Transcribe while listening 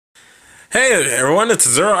Hey everyone, it's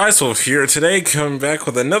Zero Icewolf here today, coming back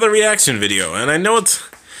with another reaction video. And I know it's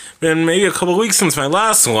been maybe a couple weeks since my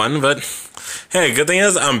last one, but hey, good thing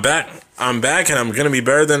is I'm back and I'm gonna be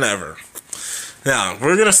better than ever. Now,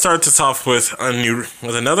 we're gonna start this off with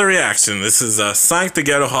another reaction. This is Sonic the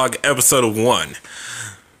Ghettohog episode 1.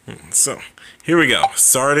 So, here we go.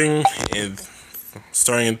 Starting in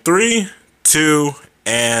 3, 2,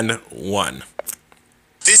 and 1.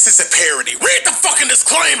 This is a parody. Read the fucking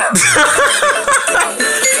disclaimer!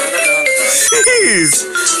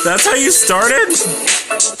 Jeez! That's how you started?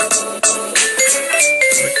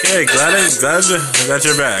 Okay, glad I got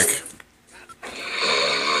your back.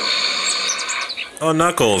 Oh,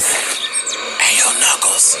 Knuckles. Hey, yo,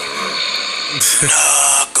 Knuckles.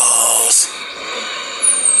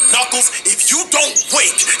 Knuckles, if you don't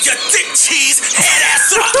wake your dick cheese head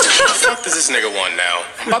ass up! Fuck does this nigga want now?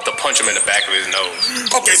 I'm about to punch him in the back of his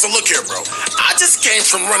nose. Okay, so look here, bro. I just came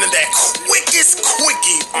from running that quickest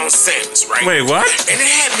quickie on Samus, right? Wait, what? And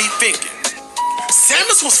it had me thinking.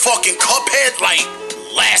 Samus was fucking Cuphead like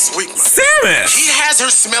last week, man. Samus! He has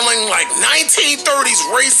her smelling like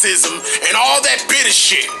 1930s racism and all that bitter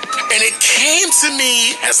shit. And it came to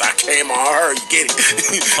me as I came on her, you get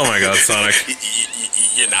it? Oh my god, Sonic.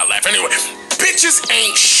 You're not laughing. Anyway, bitches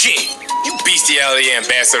ain't shit. You bestiality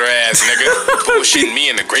ambassador ass nigga. Bullshitting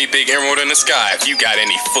me in the great big emerald in the sky if you got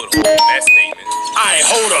any foothold in that statement. Alright,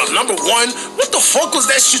 hold up. Number one, what the fuck was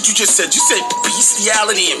that shit you just said? You said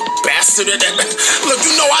bestiality ambassador? Look,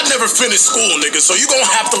 you know I never finished school, nigga, so you gonna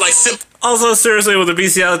have to like Also, seriously, with the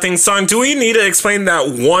bestiality thing, Sonic, do we need to explain that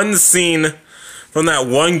one scene from that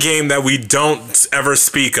one game that we don't ever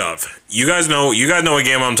speak of? You guys know what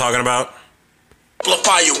game I'm talking about?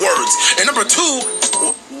 Amplify your words. And number two,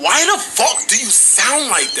 why the fuck do you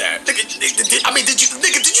sound like that? Nigga, did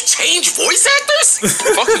you change voice actors?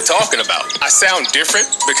 Fuck you talking about? I sound different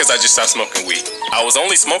because I just stopped smoking weed. I was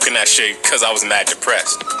only smoking that shit because I was mad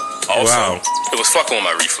depressed. Also, It was fucking with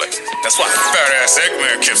my reflexes. That's why fat ass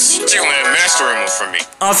Eggman kept stealing that master remote from me.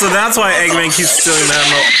 Also, that's why Eggman keeps stealing that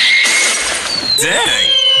remote.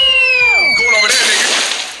 Dang. Going over there, nigga.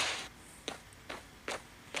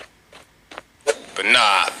 But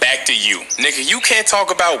nah, back to you. Nigga, you can't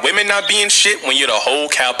talk about women not being shit when you're the whole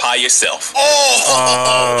cow pie yourself.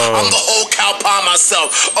 I'm the whole cow pie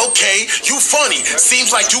myself. Okay, you funny.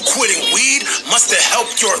 Seems like you quitting weed must have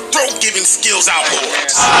helped your throat-giving skills out more.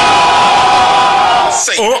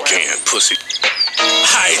 Say you can, pussy.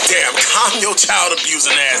 Hi, damn, calm your child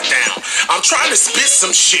abusing ass down. I'm trying to spit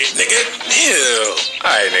some shit, nigga. Ew.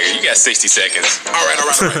 Alright, nigga, you got 60 seconds.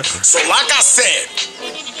 Alright. So like I said,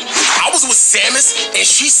 I was with Samus and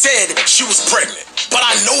she said she was pregnant. But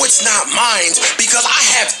I know it's not mine because I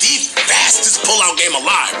have the fastest pullout game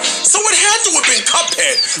alive. So it had to have been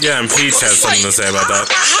Cuphead. Yeah, and Peach has something to say about that.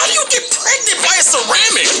 How do you get pregnant by a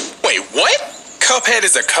ceramic? Wait, what? Cuphead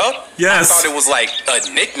is a cup? Yes. I thought it was like a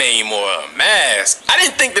nickname or a mask. I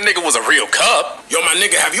didn't think the nigga was a real cup. Yo, my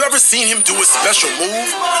nigga, have you ever seen him do a special move?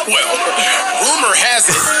 Well, rumor has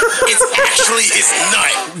it, it's actually his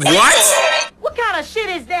nut. What? What kind of shit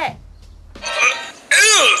is that?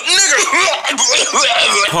 Nigga.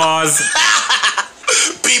 Pause.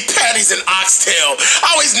 Beef patties and oxtail.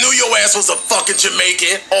 I always knew your ass was a fucking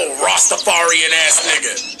Jamaican. Oh, Rastafarian ass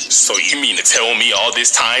nigga. So you mean to tell me all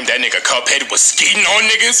this time that nigga Cuphead was skeeting on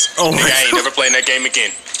niggas? Oh my nigga, I ain't God. never playing that game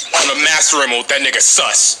again. On the master remote, that nigga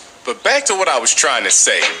sus. But back to what I was trying to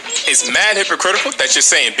say. It's mad hypocritical that you're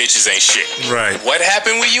saying bitches ain't shit. Right. What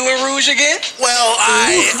happened with you and Rouge again? Well,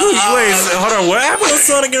 Wait, hold on. What happened with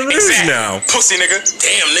Sonic and Rouge Exactly. now? Pussy nigga.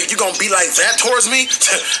 damn, nigga, you gonna be like that towards me?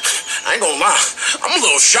 I ain't gonna lie. I'm a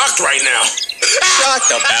little shocked right now.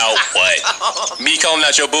 Shocked about what? Me calling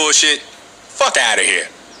out your bullshit? Fuck out of here.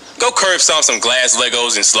 Go curb stomp some glass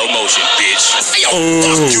Legos in slow motion, bitch. Hey, yo,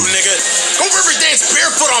 fuck you, nigga. Go river dance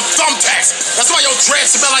barefoot on thumbtacks. That's why your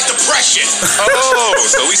dreads smell like depression. Oh,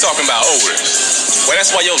 so we talking about odors. Well,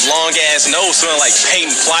 that's why your long ass nose smell like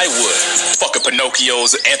paint and plywood. Fucking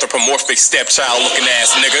Pinocchio's anthropomorphic stepchild looking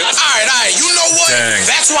ass nigga. Alright, you know what? Dang.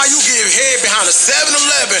 That's why you give head behind a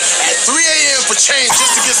 7-Eleven at 3 a.m. for change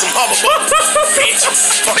just to get some hubba bubba. Bitch.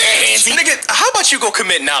 Pansy. Nigga, how about you go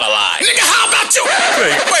commit not alive? Nigga, how about you?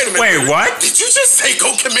 Wait a minute. Wait, what? Did you just say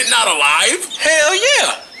go commit not alive? Hell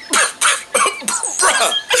yeah.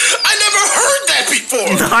 Bruh, I never heard that before.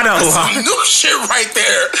 Not That's alive. some new shit right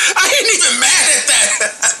there. I ain't even mad at that.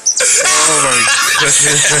 Oh my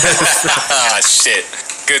goodness. Ah, shit.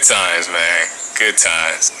 Good times, man. Good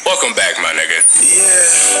times. Welcome back, my nigga.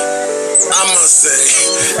 Yeah, I must say,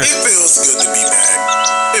 it feels good to be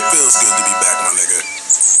back. It feels good to be back, my nigga.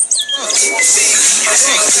 Hey,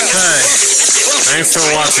 thanks for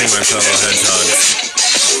watching, my fellow hedgehogs.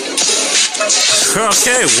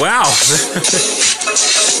 Okay, wow.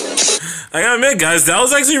 I gotta admit, guys, that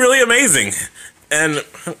was actually really amazing. And,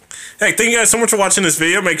 hey, thank you guys so much for watching this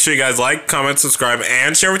video. Make sure you guys like, comment, subscribe,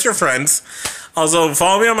 and share with your friends. Also,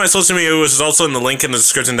 follow me on my social media, which is also in the link in the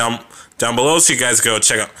description down below, so you guys go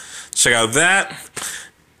check out that.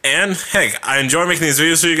 And, heck, I enjoy making these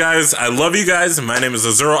videos for you guys. I love you guys. My name is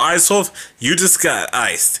Azuro Icewolf. You just got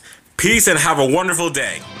iced. Peace and have a wonderful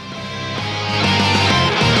day.